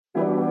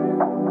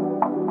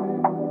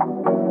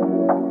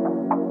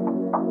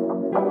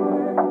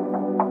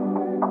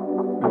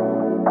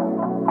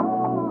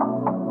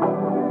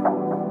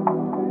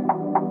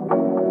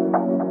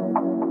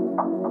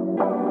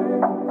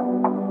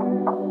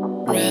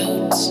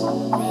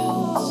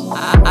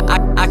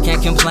I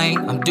can't complain,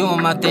 I'm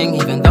doing my thing,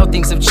 even though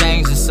things have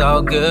changed. It's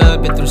all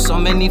good, been through so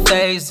many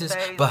phases,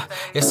 but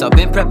it's all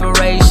been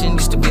preparation.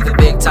 Used to be the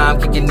big time,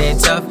 kicking it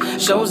tough.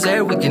 Shows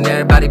every weekend,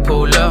 everybody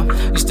pull up.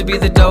 Used to be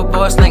the dope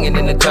boy, slinging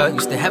in the cut.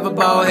 Used to have a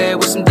bald head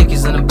with some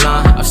dickies in a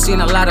blunt. I've seen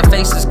a lot of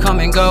faces come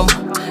and go,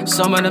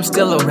 some of them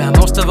still around,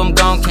 most of them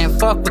gone. Can't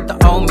fuck with the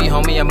old me,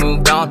 homie, I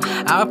moved on.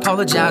 I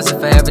apologize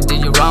if I ever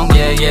did you wrong,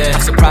 yeah.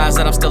 I'm surprised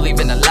that I'm still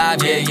even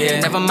alive, yeah.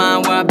 Never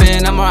mind where I've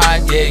been, I'm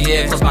alright,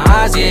 yeah. Close my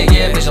eyes,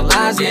 yeah.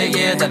 Visualize,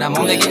 yeah. That I'm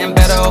only getting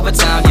better over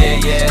time,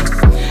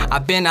 yeah.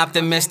 I've been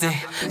optimistic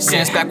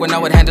since back when I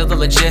would handle the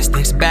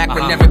logistics. Back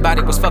when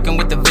everybody was fucking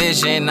with the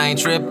vision. I ain't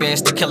tripping,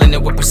 still killing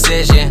it with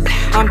precision.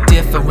 I'm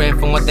different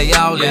from what they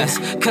all is.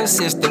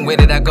 Consistent with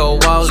it, I go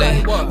all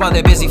in. While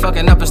they're busy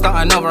fucking up and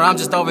starting over, I'm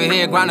just over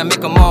here grinding, make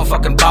a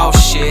motherfucking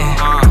boss shit.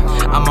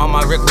 I'm on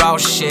my Rick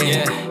Ross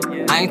shit.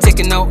 I ain't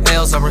taking no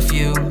L's, I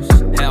refuse.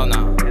 Hell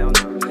no.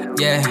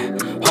 Yeah,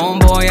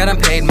 homeboy, I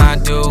done paid my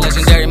dues.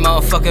 Legendary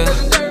motherfucker,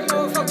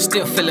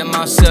 still feeling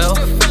myself.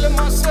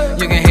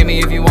 You can hate me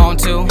if you want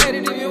to,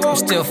 I'm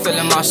still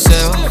feeling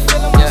myself.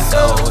 Yeah.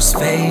 Those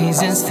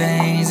phases.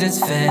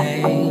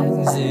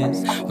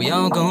 We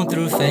all go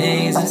through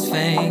phases.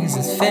 That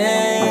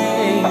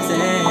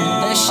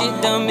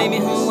shit done made me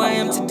who I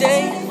am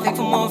today.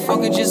 Thankful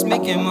motherfucker, just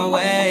making my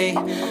way.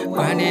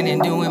 Grinding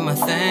and doing my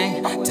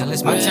thing till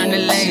it's my turn to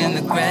lay in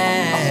the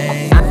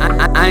grave.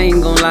 I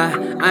ain't gon' lie,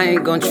 I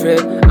ain't gon'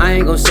 trip, I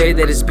ain't gon' say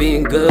that it's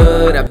been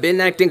good. I've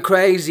been acting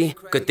crazy,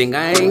 good thing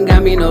I ain't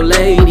got me no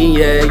lady,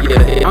 yeah.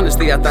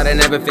 Honestly, I thought I'd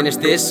never finish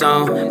this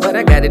song, but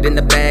I got it in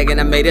the bag and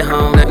I made it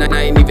home.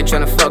 I ain't even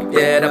tryna fuck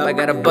that up, I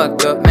gotta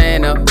buck up,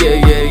 man up,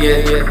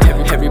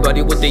 yeah.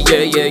 Everybody with the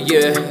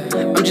yeah.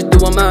 I'm just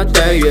doing my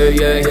thing,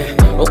 yeah.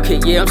 Okay,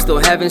 yeah, I'm still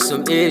having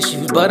some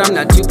issues, but I'm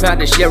not too proud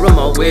to share them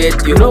all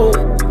with you. No,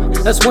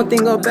 that's one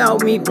thing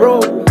about me,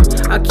 bro,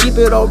 I keep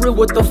it all real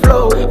with the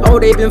flow. Oh,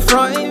 they been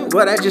frontin',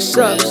 but that just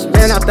sucks.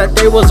 Man, I thought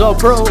they was all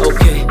pro.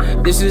 Okay,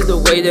 this is the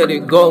way that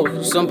it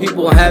goes. Some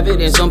people have it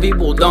and some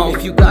people don't.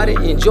 If you got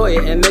it, enjoy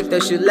it and make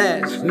that shit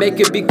last. Make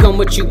it become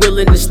what you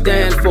willing to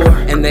stand for.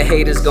 And the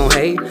haters gon'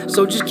 hate,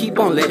 so just keep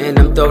on letting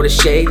them throw the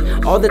shade.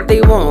 All that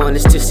they want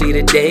is to see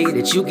the day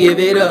that you give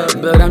it up.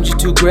 But I'm just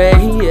too gray,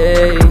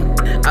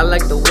 I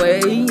like the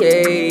way,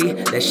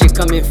 that shit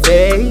come in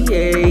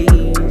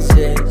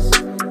phases.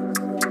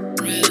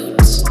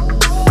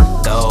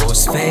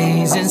 Those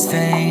phases.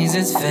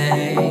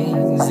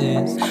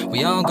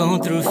 We all go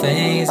through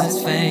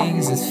phases. That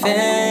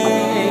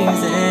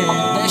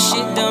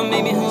shit done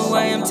made me who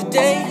I am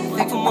today.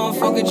 Thankful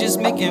motherfucker, just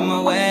making my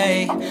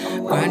way.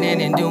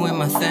 Grinding and doing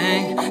my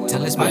thing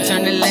till it's my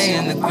turn to lay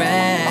in the grave.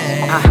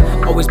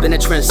 I always been a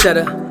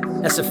trendsetter,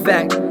 that's a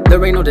fact,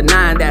 there ain't no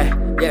denying that.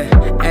 Yeah,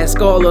 ask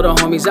all of the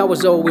homies, I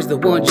was always the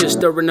one just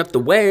stirring up the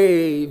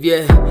wave,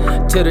 yeah.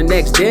 Till the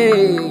next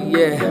day,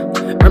 yeah.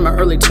 In my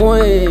early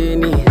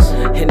 20s,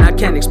 and I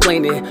can't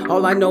explain it.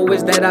 All I know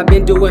is that I've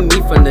been doing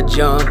me from the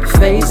jump.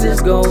 Phases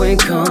go and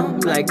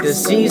come like the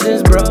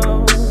seasons,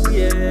 bro,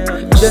 yeah.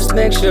 Just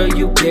make sure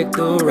you pick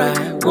the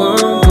right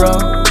one,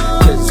 bro.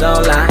 Cause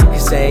all I can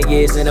say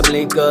is in a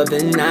blink of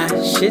the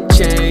night, shit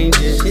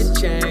changes.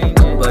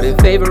 But in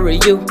favor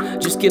of you,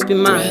 just keep in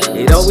mind,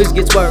 it always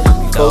gets worse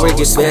before it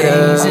gets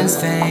better.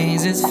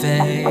 Phases.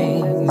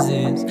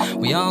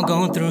 We all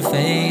go through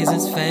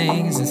phases. That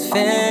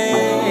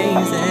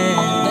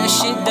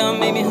shit done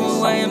made me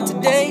who I am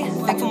today.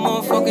 Thankful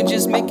motherfucker,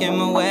 just making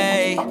my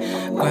way.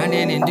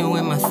 Grinding and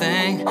doing my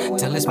thing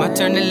till it's my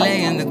turn to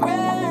lay in the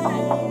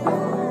grave.